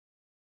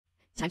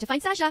Time to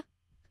find Sasha.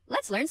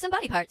 Let's learn some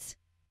body parts.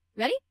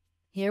 Ready?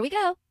 Here we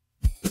go.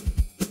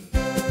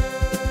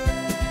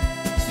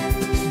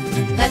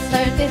 Let's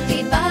learn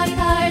 15 body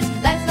parts.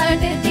 Let's learn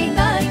 15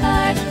 body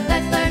parts.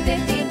 Let's learn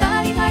 15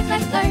 body parts.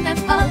 Let's learn them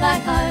all by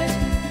heart.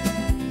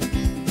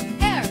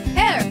 Hair,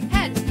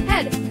 head,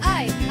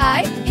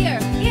 eye, ear,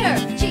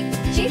 cheek,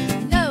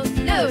 nose,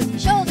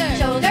 shoulder,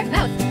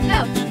 mouth,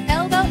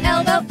 elbow,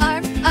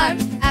 arm,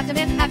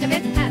 abdomen,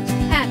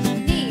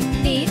 hand,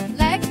 knee,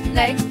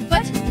 leg,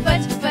 foot,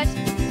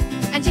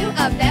 and 2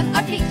 of them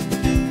are feet.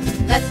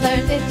 Let's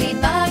learn 15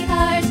 body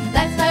parts.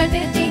 Let's learn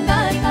 15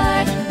 body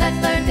parts.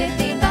 Let's learn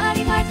 15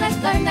 body parts. Let's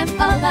learn them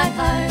all by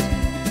heart.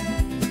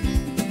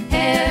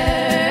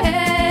 Hair,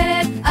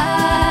 head,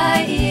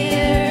 eye,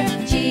 ear,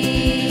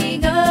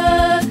 cheek,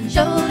 nose,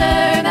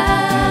 shoulder,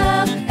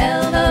 mouth,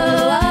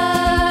 elbow,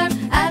 arm,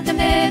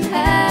 abdomen,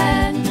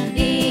 hand,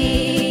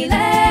 knee,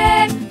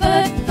 leg,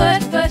 foot,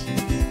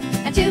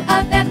 and 2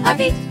 of them are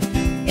feet.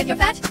 If you're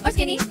fat or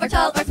skinny or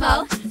tall or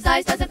small,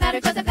 size doesn't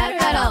matter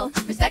at all.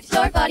 Respect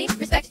your body,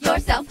 respect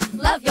yourself.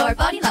 Love your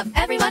body, love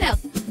everyone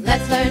else.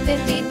 Let's learn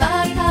 15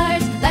 body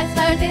parts. Let's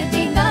learn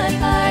 15 body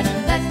parts.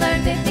 Let's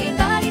learn 15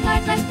 body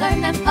parts. Let's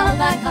learn them all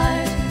by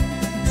heart.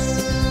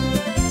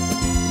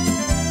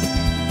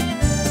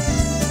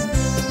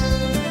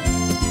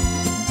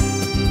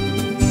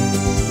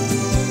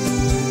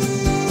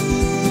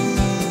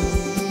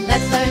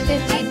 Let's learn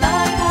 15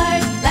 body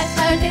parts. Let's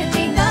learn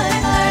 15 body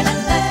parts.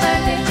 Let's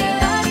learn 15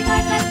 body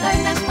parts. Let's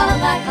learn them all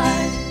by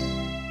heart.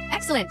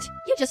 Excellent!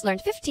 You just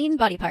learned 15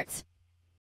 body parts.